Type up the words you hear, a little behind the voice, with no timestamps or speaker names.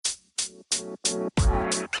Hi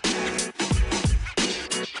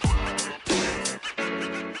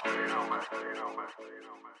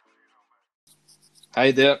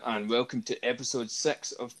there, and welcome to episode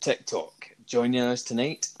 6 of TikTok. Joining us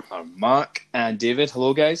tonight are Mark and David.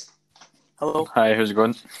 Hello, guys. Hello. Hi, how's it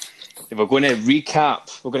going? We're going to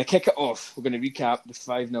kick it off. We're going to recap the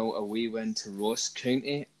 5-0 away win to Ross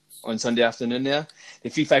County on Sunday afternoon there. The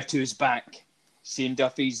 3-5-2 is back. Shane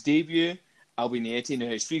Duffy's debut. Albion 18, who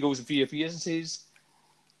has 3 goals in 3 appearances.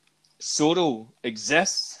 Sorrell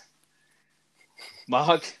exists.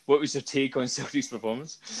 Mark, what was your take on Celtic's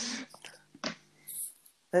performance?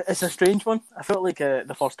 It's a strange one. I felt like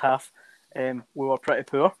the first half we were pretty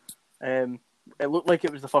poor. It looked like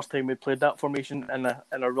it was the first time we played that formation in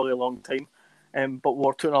a really long time. But we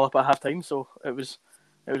were 2-0 up at half time, so it was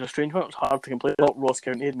a strange one. It was hard to complete. Ross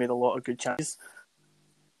County had made a lot of good chances.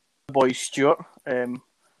 The boy Stewart,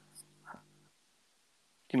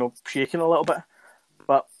 shaking a little bit.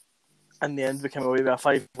 But in the end, we came away with a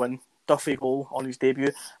 5-win. Duffy goal on his debut.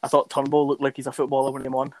 I thought Turnbull looked like he's a footballer when he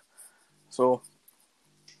came on. So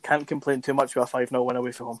can't complain too much with a 5-0 win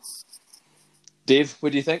away from home. Dave,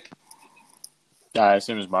 what do you think?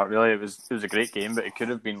 Same as Mark, really. It was a great game, but it could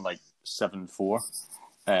have been like 7-4.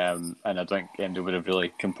 And I don't think anybody would have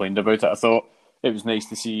really complained about it. I thought it was nice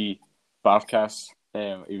to see Barkas.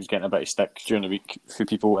 He was getting a bit of stick during the week for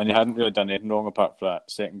people, and he hadn't really done anything wrong apart from that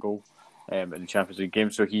second goal in the Champions League game.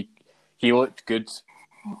 So he looked good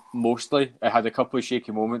mostly. I had a couple of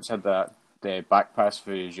shaky moments, had the back pass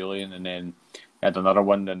for Julian, and then had another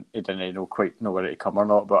one, and he didn't quite know whether to come or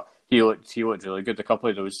not. But he looked really good. A couple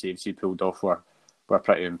of those saves he pulled off were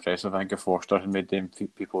pretty impressive. I think if Forster had made them,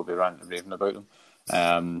 people would be ranting and raving about them.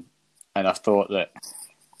 And I thought that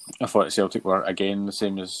Celtic were again the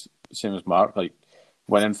same as Mark, like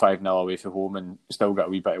winning 5-0 away from home and still got a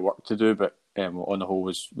wee bit of work to do, but on the whole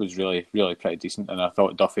was really pretty decent. And I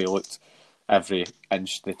thought Duffy looked every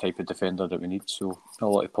inch the type of defender that we need. So a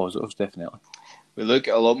lot of positives, definitely. We look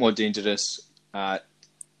a lot more dangerous at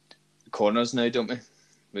corners now, don't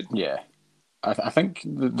we? Yeah. I think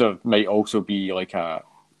there might also be like sorry,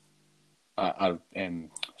 I'm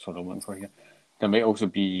looking for here. There might also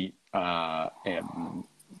be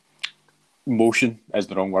motion is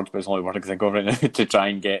the wrong word, but it's the only word I can think of right now to try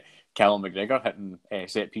and get Callum McGregor hitting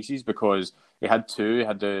set pieces, because he had 2. He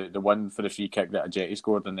had the one for the free kick that Ajeti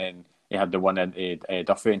scored, and then he had the one into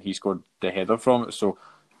Duffy, and he scored the header from it. So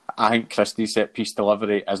I think Christie's set piece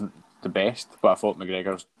delivery isn't the best, but I thought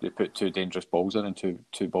McGregor's they put 2 dangerous balls in, and two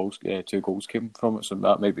goals came from it. So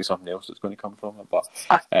that might be something else that's going to come from it. But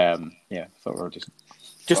I thought we were decent.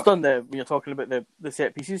 Just on when you're talking about the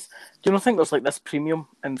set pieces, do you not think there's like this premium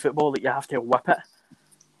in football that you have to whip it?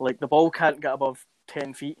 Like the ball can't get above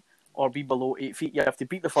 10 feet or be below 8 feet. You have to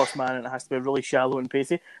beat the first man, and it has to be really shallow and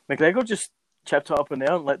pacey. McGregor just chipped it up in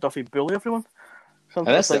there and let Duffy bully everyone.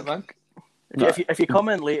 That's like, it, man. If you come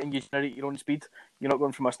in late and you generate your own speed, you're not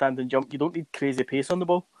going from a standing jump. You don't need crazy pace on the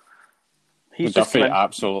ball. Duffy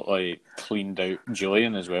absolutely cleaned out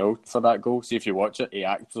Julian as well for that goal. See, if you watch it, he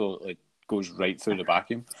absolutely goes right through the back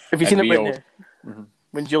of him. Have you seen it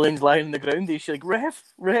when Julian's lying on the ground? He's like,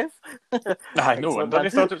 ref. I know wonder he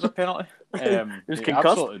thought it was a penalty. He was concussed.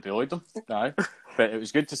 Absolutely bullied him. But it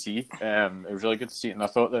was good to see. It was really good to see, and I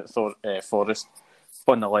thought that Forrest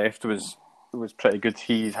on the left was pretty good.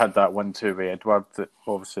 He had that 1-2 with Edward. That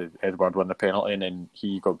obviously Edward won the penalty, and then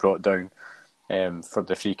he got brought down for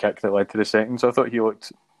the free kick that led to the second. So I thought he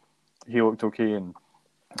looked okay, and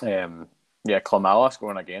Klimala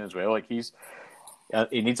scoring again as well. Like he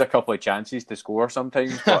needs a couple of chances to score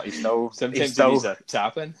sometimes, but he's still he needs a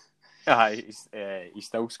tapping. He's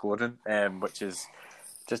still scoring, which is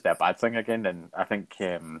just a bad thing again. And I think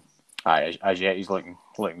as yet he's looking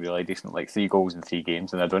really decent. Like 3 goals in 3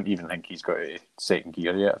 games, and I don't even think he's got a second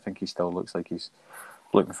gear yet. I think he still looks like he's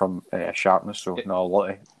looking for sharpness. So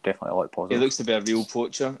definitely a lot of positive. He looks to be a real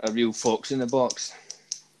poacher, a real fox in the box.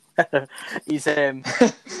 He's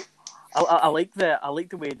I like the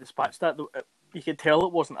way he dispatched that. You could tell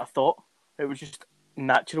it wasn't a thought. It was just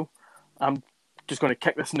natural. I'm just going to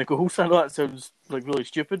kick this in the goals. I know that sounds like really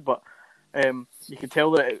stupid, but you can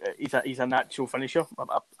tell that he's a natural finisher,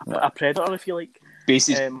 a predator, if you like.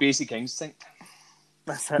 Basic instinct.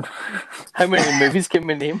 That's it. How many movies can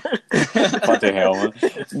we name? Bloody hell, man.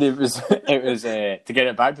 It was to get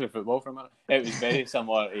it back to the football for a minute. It was very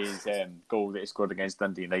similar to his goal that he scored against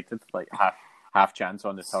Dundee United, like half chance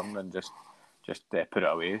on the turn and just put it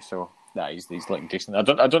away. So he's looking decent. I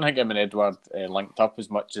don't think him and Edward linked up as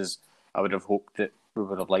much as I would have hoped that we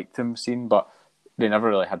would have liked him seen, but they never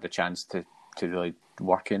really had the chance to really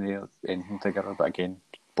work anything together. But again,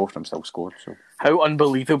 both of them still scored. So how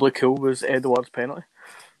unbelievably cool was Edouard's penalty?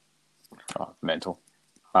 Mental,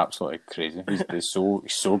 absolutely crazy. He's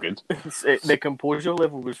so good. The composure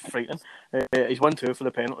level was frightening. He's 1-2 for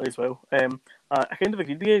the penalty as well. I kind of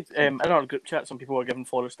agreed with you. In our group chat, some people were giving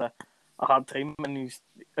Forrest a hard time, and he's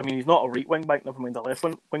not a right wing back, never mind a left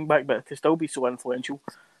wing back, but to still be so influential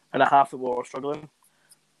in a half that we were struggling,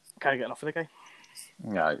 can't get enough of the guy.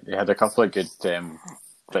 Yeah, he had a couple of good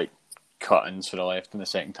cut-ins for the left in the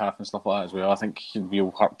second half and stuff like that as well. I think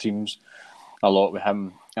he'll hurt teams a lot with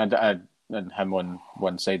him and him on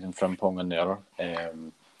one side and Frimpong on the other.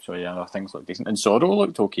 So yeah, things look decent. And Sorrow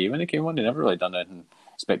looked okay when he came on. He never really done anything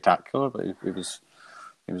spectacular, but he was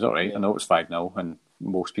all right. Yeah. I know it was 5-0, and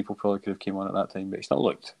most people probably could have came on at that time, but he still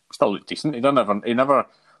looked decent. He never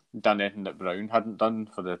done anything that Brown hadn't done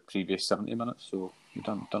for the previous 70 minutes, so he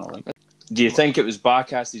done all right. Do you think it was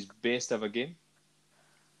Barkas' best ever game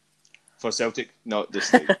for Celtic? Not this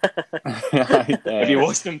time. Have you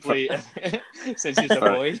watched him play since he was a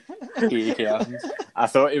boy? I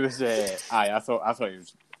thought he was. I thought he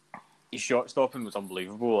was. His shot stopping was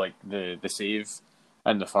unbelievable. Like the save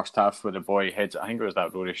in the first half where the boy heads. I think it was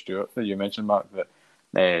that Rory Stewart that you mentioned, Mark, that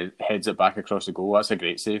heads it back across the goal. That's a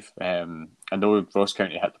great save. I know Ross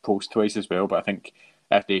County hit the post twice as well, but I think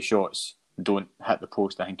if these shots don't hit the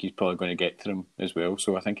post, I think he's probably going to get to them as well.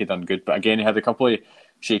 So I think he done good. But again, he had a couple of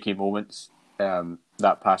shaky moments.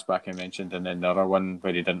 That pass back I mentioned, and then the other one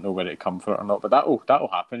where he didn't know whether to come for it or not. But that'll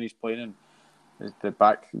happen. He's playing in the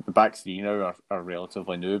back three now are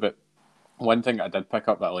relatively new. But one thing I did pick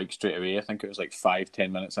up that I liked straight away, I think it was like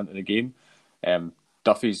 5-10 minutes into the game.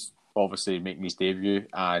 Duffy's obviously making his debut,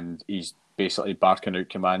 and he's basically barking out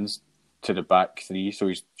commands to the back three. So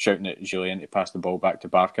he's shouting at Julien to pass the ball back to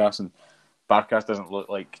Barkas, and Barkas doesn't look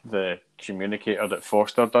like the communicator that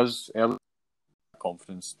Forster does. Early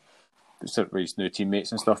confidence with his new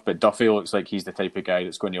teammates and stuff, but Duffy looks like he's the type of guy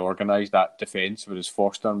that's going to organise that defence, whereas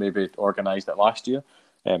Forster maybe organised it last year.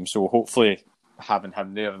 So hopefully having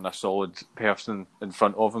him there and a solid person in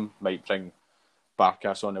front of him might bring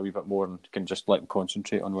Barkas on a wee bit more and can just let him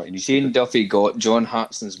concentrate on what he needs to do. Shane Duffy got John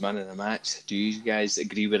Hartson's man in the match. Do you guys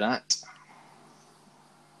agree with that?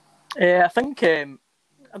 I think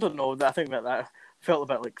I don't know. I think that felt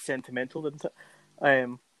a bit like sentimental, didn't it?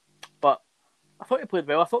 But I thought he played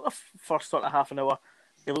well. I thought the first sort of half an hour,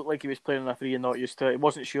 he looked like he was playing on a free and not used to it. He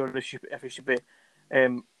wasn't sure if he should be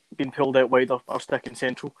being pulled out wide or sticking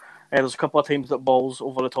central. There's a couple of times that balls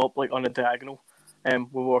over the top, like on the diagonal,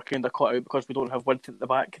 we were kind of caught out because we don't have width at the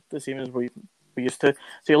back, the same as we used to.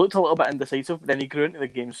 So he looked a little bit indecisive, but then he grew into the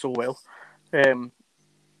game so well.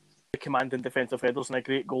 Commanding defensive headers and a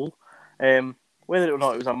great goal. Whether or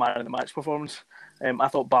not it was a man in the match performance, I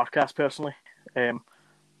thought Barkas personally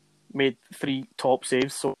made 3 top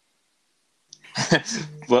saves. So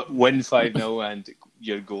win 5-0 and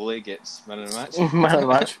your goalie gets man of the match. Man of the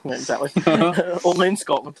match, yeah, exactly. Only in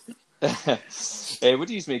Scotland. What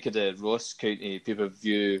do you make of the Ross County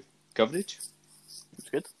pay-per-view coverage? It was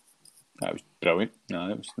good. That was brilliant.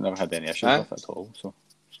 No, never had any issues with it at all. So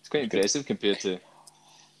it's quite impressive compared to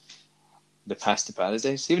the Path to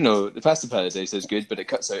Paradise. Even though the Path to Paradise is good, but it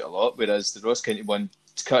cuts out a lot, whereas the Ross County one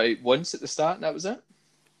cut out once at the start, and that was it.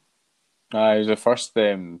 It was the first.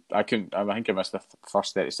 I think I missed the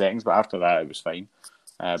first 30 seconds, but after that it was fine.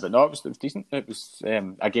 But no, it was decent. It was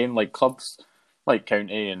again like clubs like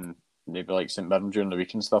County and maybe like St Mirren during the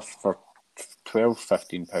week and stuff for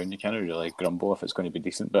 £12-15. You can't really grumble if it's going to be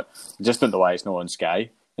decent. But I just don't know why it's not on Sky.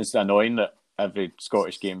 It's annoying that every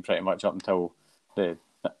Scottish game pretty much up until the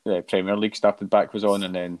Premier League started back was on,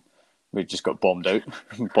 and then we just got bombed out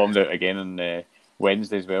again on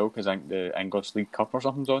Wednesday as well, because I think the English League Cup or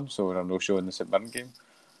something's on, so we're no show in the St Mirren game.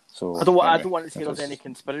 So I don't want to say there's any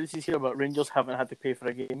conspiracies here, but Rangers haven't had to pay for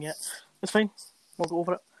a game yet. It's fine. We'll go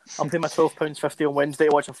over it. I'll pay my £12.50 on Wednesday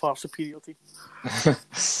to watch a far superior team.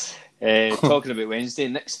 Talking about Wednesday,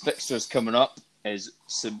 next fixtures coming up is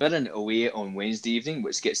St Mirren away on Wednesday evening,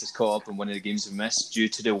 which gets us caught up in one of the games we missed due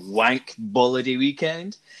to the wank holiday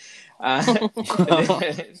weekend. I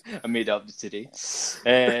made up today.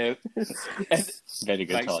 Very good.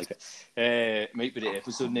 Thanks. I like it. Might be the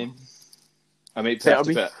episode name. I might put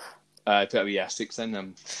a wee asterisk in.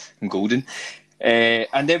 I'm golden.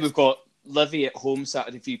 And then we've got Livy at home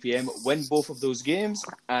Saturday 3 p.m. Win both of those games,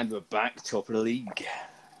 and we're back top of the league.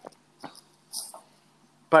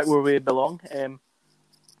 Back where we belong.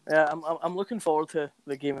 I'm looking forward to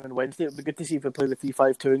the game on Wednesday. It'll be good to see if we play the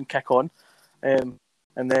 3-5-2 and kick on. And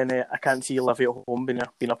then I can't see Livy at home being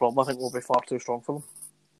a problem. I think we'll be far too strong for them.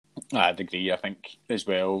 I'd agree. I think as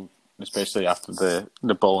well, especially after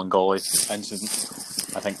the ball and goalie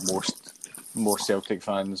incident, I think most most Celtic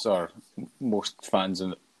fans or most fans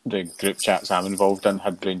in the group chats I'm involved in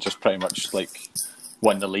had Rangers pretty much like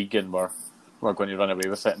won the league and we're going to run away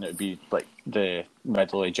with it, and it would be like the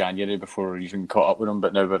middle of January before we even caught up with them.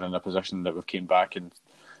 But now we're in a position that we've came back and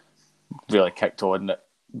really kicked on, that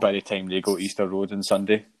by the time they go to Easter Road on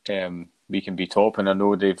Sunday, we can be top. And I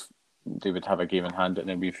know they would have a game in hand, and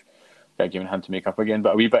then we've got a game in hand to make up again.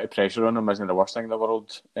 But a wee bit of pressure on them isn't the worst thing in the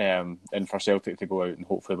world. And for Celtic to go out and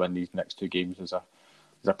hopefully win these next two games is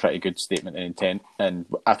a pretty good statement of intent. And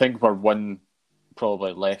I think we're one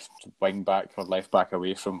probably left wing back or left back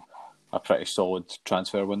away from a pretty solid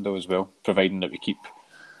transfer window as well, providing that we keep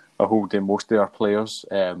a hold of most of our players.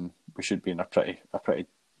 We should be in a pretty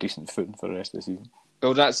decent footing for the rest of the season.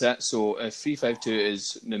 Well, that's it. So 3-5-2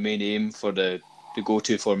 is the main aim for the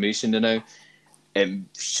go-to formation now.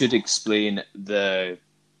 Should explain the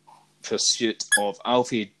pursuit of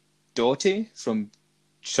Alfie Doughty from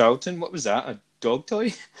Charlton. What was that? A dog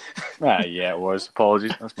toy? Yeah, it was.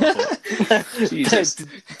 Apologies. That's my fault. Jesus.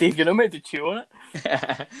 Dave, you're not meant to chew on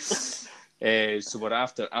it. So we're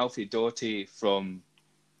after Alfie Doughty from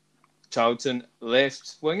Charlton,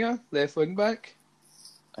 left wing back.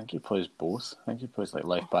 I think he plays both. I think he plays like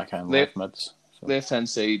left back and left mids. So. Left hand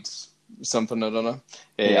side, something or other.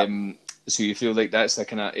 So you feel like that's a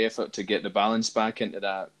kind of effort to get the balance back into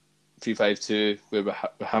that 3-5-2 where we're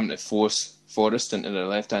having to force Forrest into the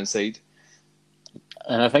left hand side.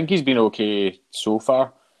 And I think he's been okay so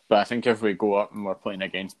far, but I think if we go up and we're playing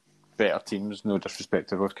against better teams, no disrespect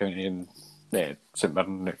to Ross County and St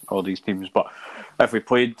Mirren and all these teams, but if we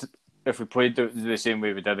played the same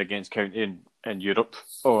way we did against County in Europe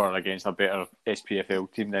or against a better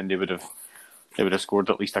SPFL team, then they would have scored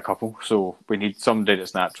at least a couple. So we need somebody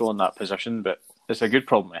that's natural in that position, but it's a good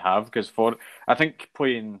problem to have because I think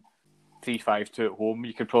playing 3-5-2 at home,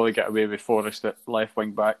 you could probably get away with Forrest at left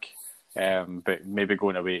wing back. But maybe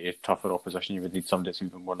going away to tougher opposition, you would need somebody that's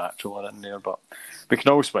even more natural in there. But we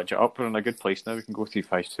can always switch it up. We're in a good place now. We can go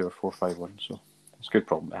 3-5-2 or 4-5-1. So it's a good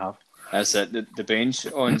problem to have. That's it. The bench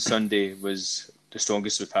on Sunday was the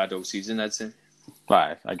strongest we've had all season, I'd say.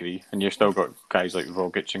 I agree. And you've still got guys like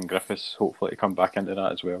Rogic and Griffiths, hopefully, to come back into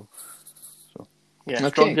that as well. So yeah,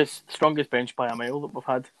 okay. Strongest bench by a mile that we've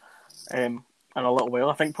had in a little while.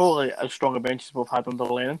 I think probably as strong a bench as we've had under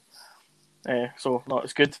Lennon. So no,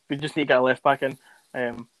 it's good. We just need to get a left back in.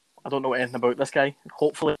 I don't know anything about this guy.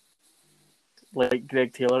 Hopefully, like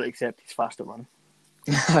Greg Taylor, except he's fast at running.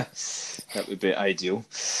 That would be ideal.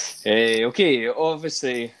 Okay,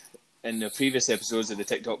 obviously, in the previous episodes of the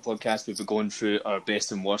TikTok podcast, we've been going through our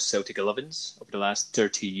best and worst Celtic 11s of the last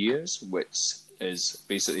 30 years, which is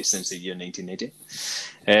basically since the year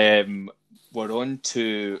 1980. We're on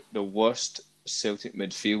to the worst Celtic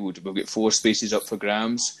midfield. We've got 4 spaces up for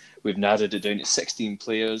grabs. We've narrowed it down to 16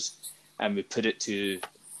 players, and we put it to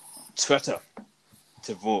Twitter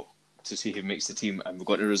to vote to see who makes the team, and we've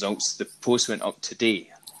got the results. The post went up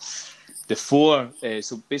today. The 4,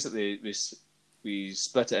 so basically we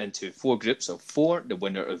split it into 4 groups of 4, the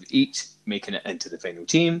winner of each making it into the final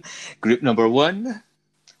team. Group number 1,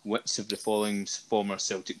 which of the following former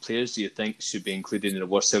Celtic players do you think should be included in the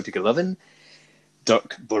worst Celtic 11?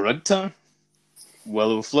 Dirk Boructa,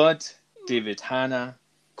 Willo Flood, David Hanna,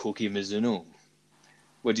 Koki Mizuno.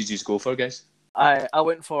 What did you go for, guys? I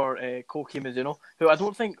went for Koki Mizuno, who I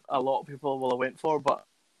don't think a lot of people will have went for, but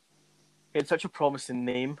he had such a promising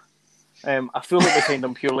name. I feel like they signed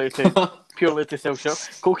him purely to sell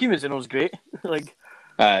shirts. Koki Mizuno's great. He wore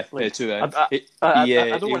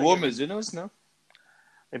Mizunos, no?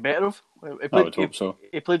 He better have. I would hope so.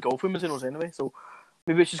 He played golf with Mizunos anyway, so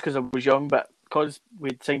maybe it's just because I was young, but because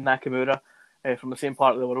we'd signed Nakamura from the same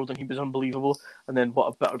part of the world and he was unbelievable, and then what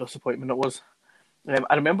a bitter disappointment it was.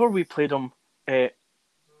 I remember we played him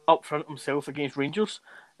up front himself against Rangers,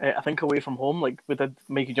 I think away from home, like we did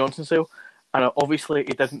Mikey Johnson style, and obviously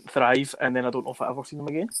he didn't thrive, and then I don't know if I ever seen him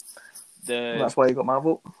again. That's why he got my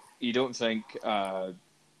vote. You don't think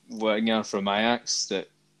winger from Ajax that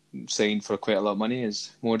signed for quite a lot of money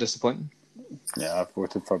is more disappointing? Yeah, I've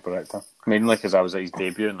voted for Boructa. Mainly because I was at his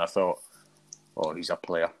debut and I thought, oh, he's a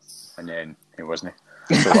player. And then he wasn't.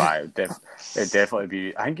 So it'd definitely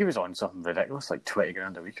be... I think he was on something ridiculous, like 20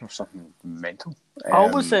 grand a week or something mental. I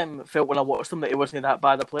always felt when I watched him that he wasn't that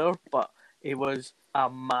bad a player, but he was a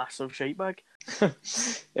massive shitebag.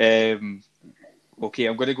 Okay,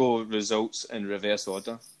 I'm going to go results in reverse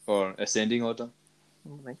order, or ascending order.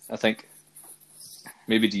 Nice. I think.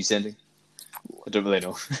 Maybe descending. I don't really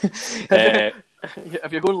know.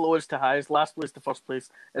 If you're going lowest to highest, last place to first place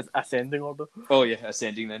is ascending order. Oh yeah,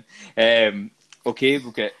 ascending then. Okay,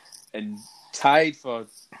 we'll get... And tied for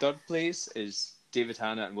third place is David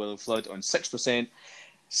Hanna and Willow Flood on 6%.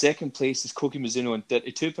 Second place is Koki Mizuno on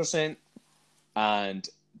 32%. And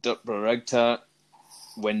Dirk Baragta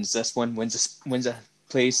wins this one, wins a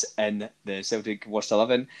place in the Celtic Worst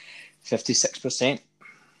 11, 56%.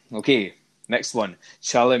 Okay, next one.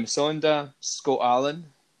 Charlie Masonda, Scott Allen.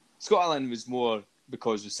 Scott Allen was more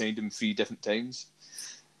because we signed him 3 different times.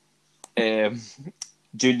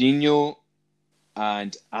 Juninho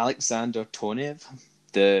and Alexander Tonev,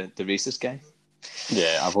 the racist guy.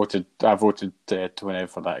 Yeah, I voted Tonev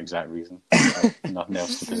for that exact reason. Nothing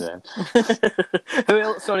else to present. Who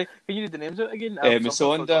else? Sorry, can you read the names out again?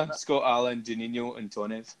 Masonda, Scott Allen, Juninho, and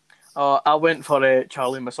Tonev. I went for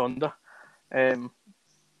Charlie Masonda.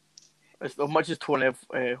 As much as Tonev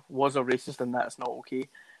was a racist, and that's not okay.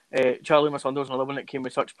 Charlie Masonda was another one that came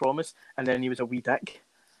with such promise, and then he was a wee dick.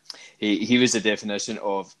 He was the definition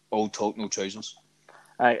of all talk, no trousers.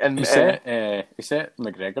 And he set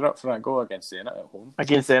McGregor up for that goal against Zenit at home.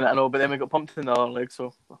 Against Zenit, I know, but then we got pumped in the other leg,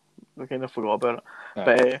 so we kind of forgot about it.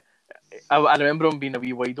 Right. But I remember him being a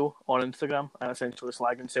wee wido on Instagram and essentially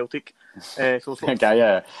slagging Celtic. So a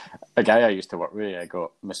guy I used to work with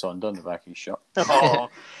got Masonda on the back of his shirt. Oh,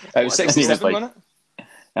 it was 67, wasn't it?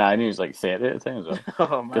 I knew he was like 30 at the time as well.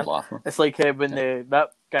 Oh, man. Good laughing. It's like when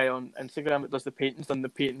that guy on Instagram that does the paintings done the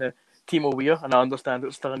painting of Timo Weir, and I understand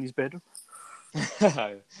it's still in his bedroom.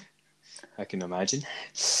 I can imagine.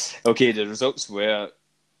 Okay, the results were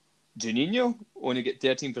Juninho only get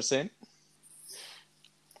 13%.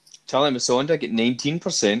 Charlie Masonda get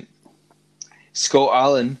 19%. Scott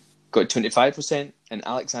Allen got 25%, and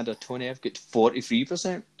Alexander Tonev got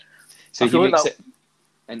 43%. So he makes it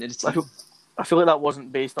into the team. I feel like that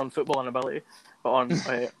wasn't based on football and ability, but on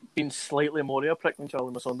being slightly more of a prick than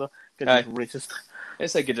Charlie Masonda because he's racist.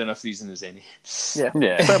 It's a good enough reason as any. Yeah.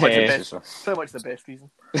 Pretty much the best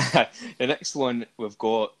reason. The next one, we've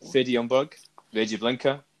got Freddie Ljungberg, Reggie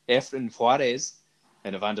Blinker, Efren Juarez,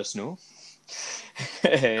 and Evander Snow.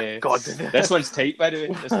 God, this one's tight, by the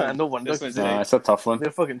way. No wonder. It's a tough one.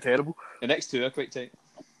 They're fucking terrible. The next two are quite tight.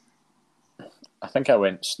 I think I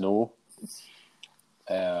went Snow.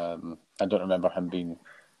 I don't remember him being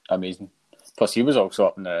amazing. Plus, he was also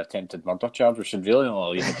up in the attempted murder charge, which should really not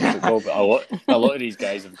lead to football. But a lot of these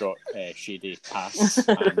guys have got shady pasts.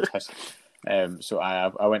 So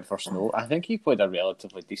I went for Snow. I think he played a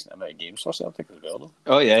relatively decent amount of games for Celtic as well, though.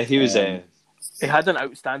 Oh yeah, he was. He had an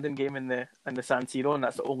outstanding game in the San Siro, and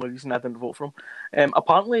that's the only reason I didn't vote for him.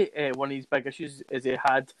 Apparently, one of his big issues is he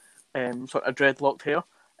had sort of dreadlocked hair,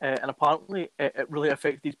 and apparently it really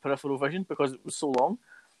affected his peripheral vision because it was so long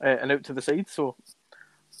and out to the side. So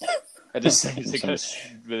it just sounds like a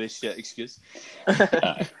really shit excuse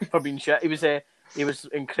for being shit. He was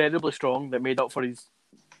incredibly strong. That made up for his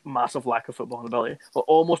massive lack of football ability. Well,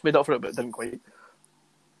 almost made up for it, but didn't quite.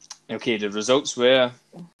 Okay, the results were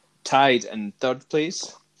tied in third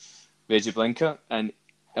place, Reggie Blinker and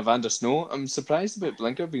Evander Snow. I'm surprised about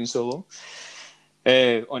Blinker being so low.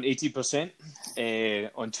 On 80%,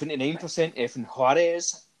 on 29%, Efren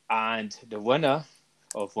Juarez, and the winner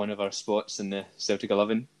of one of our spots in the Celtic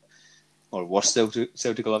 11, or worst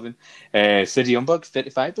Celtic 11, Freddie Ljungberg,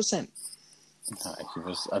 35%.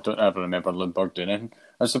 I don't ever remember Lundberg doing anything.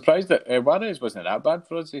 I'm surprised that Juarez wasn't that bad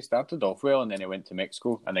for us. He started off well and then he went to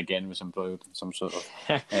Mexico and again was embroiled in some sort of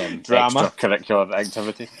drama, extracurricular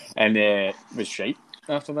activity, and was shite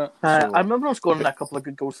after that. I remember him scoring a couple of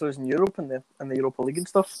good goals for us in Europe and the Europa League and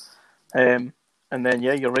stuff. And then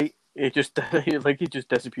you're right. He just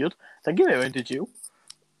disappeared. I think he went to jail.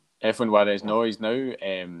 Efren Juarez, no, he's now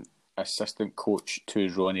assistant coach to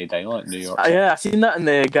Ronnie Dylan at New York. Yeah, I seen that in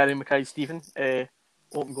the Gary Mackay-Stephen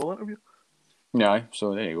open goal interview. Yeah,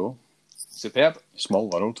 so there you go. Superb. Small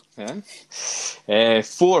world. Yeah.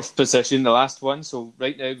 Fourth position, the last one. So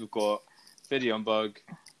right now we've got Freddie Ljungberg,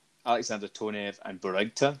 Alexander Tonev, and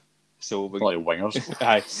Baragta. So we're like wingers.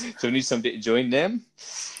 Aye. So we need somebody to join them.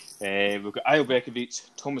 We've got Ayo Bekovic,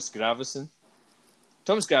 Thomas Gravesen.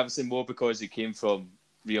 Thomas Gravesen more because he came from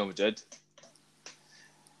Real Madrid.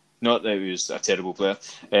 Not that he was a terrible player.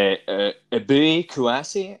 Eboué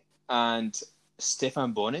Kouassi and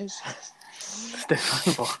Stefan Bones.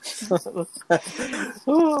 Stefan Bones.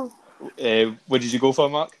 What did you go for,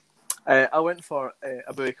 Mark? I went for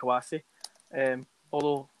Eboué Kouassi.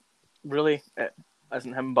 Although, really, it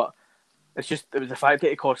isn't him, but it was the fact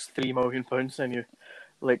that he cost £3 million, and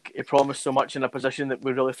he promised so much in a position that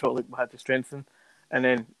we really felt like we had to strengthen, and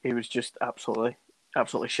then he was just absolutely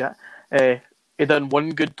shit. He done one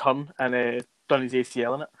good turn and done his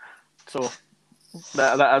ACL in it. So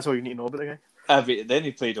that's all you need to know about the guy. Then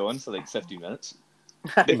he played on for like 50 minutes.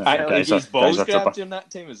 And his balls grabbed during that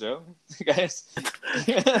time as well, guys.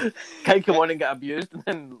 Guy come on and get abused and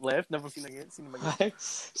then left. Never seen him again.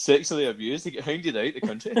 Sexually abused. He got hounded out the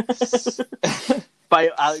country by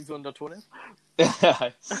Alexander Tonev.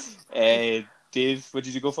 Dave, what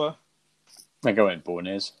did you go for? I think I went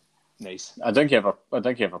Bones. Nice. I think he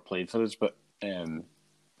ever played for us, but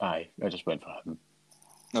I just went for him.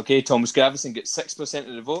 Okay, Thomas Gravison gets 6%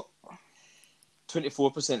 of the vote.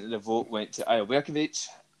 24% of the vote went to Aya Werkovic.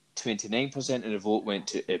 29% of the vote went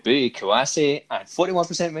to Ibu Kawase, and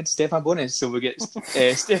 41% went to Stefan Bones. So we get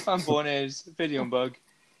Stefan Bones, Videonbug,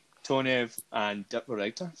 Tonev, and Dipper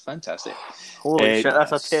Reiter. Fantastic. Holy shit,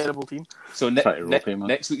 that's a terrible team. So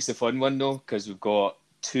next week's the fun one, though, because we've got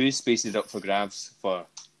 2 spaces up for grabs for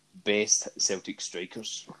best Celtic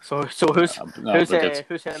strikers. So who's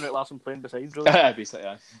Henrik Larsson playing besides, really? Basically,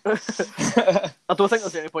 yeah. I don't think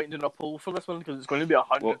there's any point in doing a poll for this one because it's going to be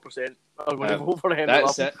 100% are going to vote for Henrik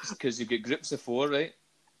Larsson. That's it, because you get groups of 4, right?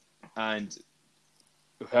 And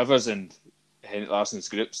whoever's in Henrik Larsson's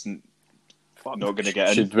groups not going to get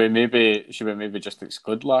in. Should we maybe just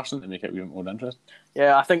exclude Larsson to make it even more interesting?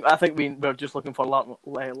 Yeah, I think we're just looking for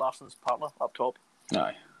Larsson's partner up top.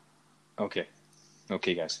 Aye. Okay,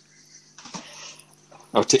 guys.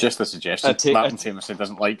 Just a suggestion. Martin famously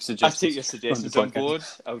doesn't like suggestions. I'll take your suggestions on board.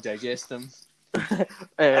 I'll digest them.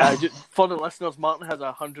 For the listeners, Martin has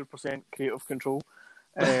 100% creative control,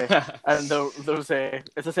 and there's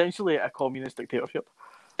it's essentially a communist dictatorship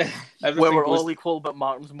where we're all equal, but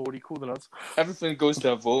Martin's more equal than us. Everything goes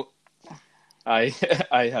to a vote. I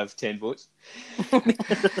have 10 votes. And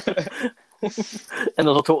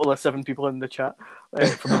there's a total of 7 people in the chat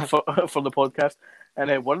for the podcast,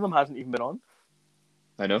 and one of them hasn't even been on.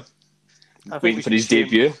 I know. Waiting for his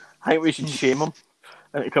debut. I think we should shame him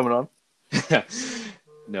into coming on.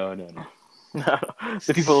 No.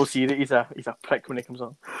 The people will see that he's a prick when he comes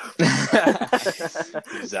on.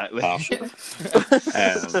 Exactly.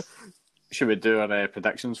 Should we do our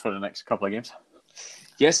predictions for the next couple of games?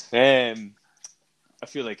 Yes. I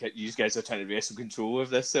feel like you guys are trying to wrestle control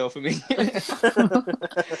of this for me.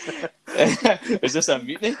 Is this a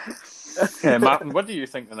mutiny? Martin, what do you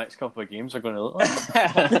think the next couple of games are going to look like?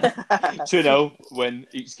 2-0 win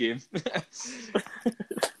each game.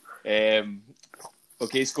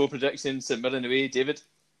 Okay, score prediction, St Mirren away, David?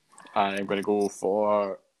 I'm going to go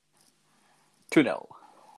for 2-0.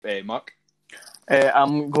 Mark?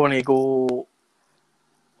 I'm going to go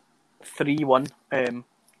 3-1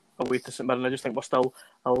 away to St Mirren. I just think we're still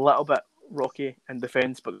a little bit rocky in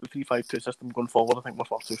defence, but the 3-5-2 system going forward, I think we're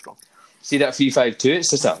far too strong. See that 3-5-2?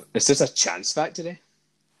 It's just a chance factory.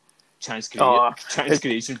 Chance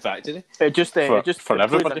creation factory. It just for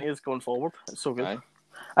everybody is going forward. It's so good.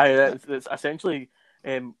 It's essentially,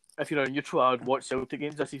 if you're a neutral, I would watch Celtic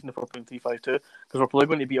games this season if we're playing 3-5-2 because we're probably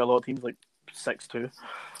going to beat a lot of teams like 6-2.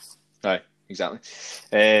 Aye, exactly.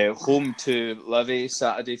 Home to Levy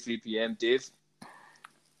Saturday 3 p.m. Dave.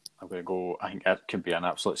 I'm going to go. I think that could be an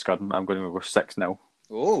absolute scudding. I'm going to go 6-0.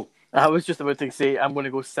 Oh, I was just about to say I'm going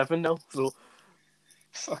to go 7-0. So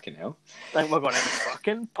fucking hell! I think we're going to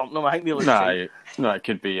fucking pump them. I think they look. No, it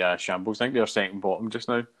could be shambles. I think they're second bottom just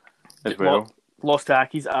now, as well. Lost to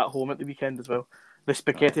Aki's at home at the weekend as well. The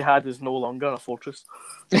spaghetti had is no longer a fortress.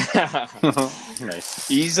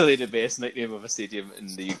 Nice. Easily the best nickname of a stadium in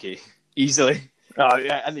the UK. Easily.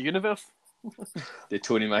 Yeah, in the universe. The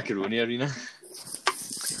Tony Macaroni Arena.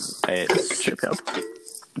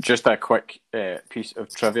 Just a quick piece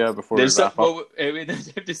of trivia before we wrap up.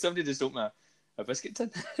 Did somebody just open a biscuit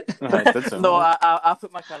tin? No, I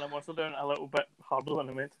put my can of mustard down a little bit harder than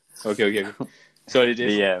I meant. Okay. Sorry,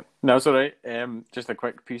 Dave. No, it's all right. Just a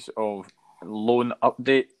quick piece of loan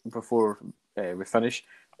update before we finish.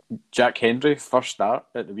 Jack Hendry, first start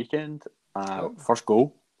at the weekend, first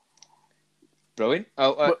goal. Brilliant.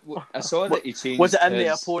 I saw that he changed. Was it in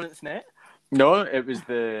the opponent's net? No, it was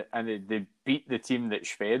they beat the team that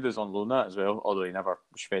Shved was on loan at as well. Although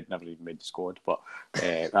Shved never even made the squad. But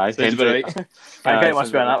Hendry, I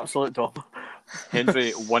must be an absolute top.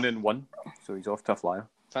 Hendry 1-1, so he's off to a flyer.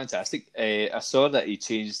 Fantastic. I saw that he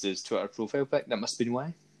changed his Twitter profile pic. That must have been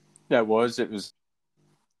why. Yeah, it was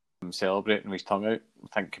him celebrating with his tongue out. I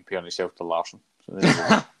think comparing himself to Larsson. So there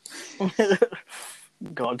you go.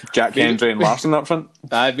 God. Jack Hendry and Larsson up front.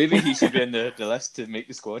 Maybe he should be in the list to make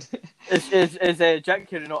the squad. Is Jack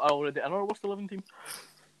Hendry not already in our worst 11 team?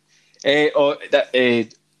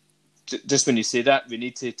 Just when you say that, we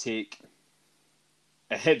need to take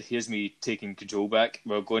ahead. Here's me taking control back.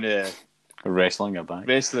 We're going to wrestling it back.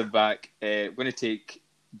 We're going to take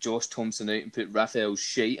Josh Thompson out and put Raphael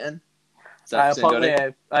Shite in.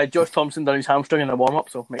 Josh Thompson done his hamstring in the warm up,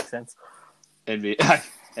 so makes sense. and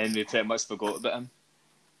we pretty much forgot about him.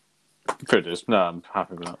 Fair dues. No, I'm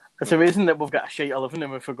happy with that. It's amazing that we've got a shite 11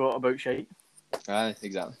 and we forgot about shite. Aye,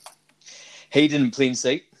 exactly. Hayden in plain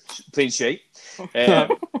shite.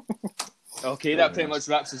 Okay, that pretty much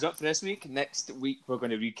wraps us up for this week. Next week, we're going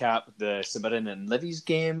to recap the St Mirren and Livy's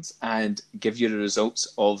games and give you the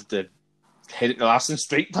results of the Larsson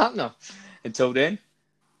strike partner. Until then,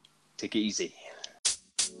 take it easy.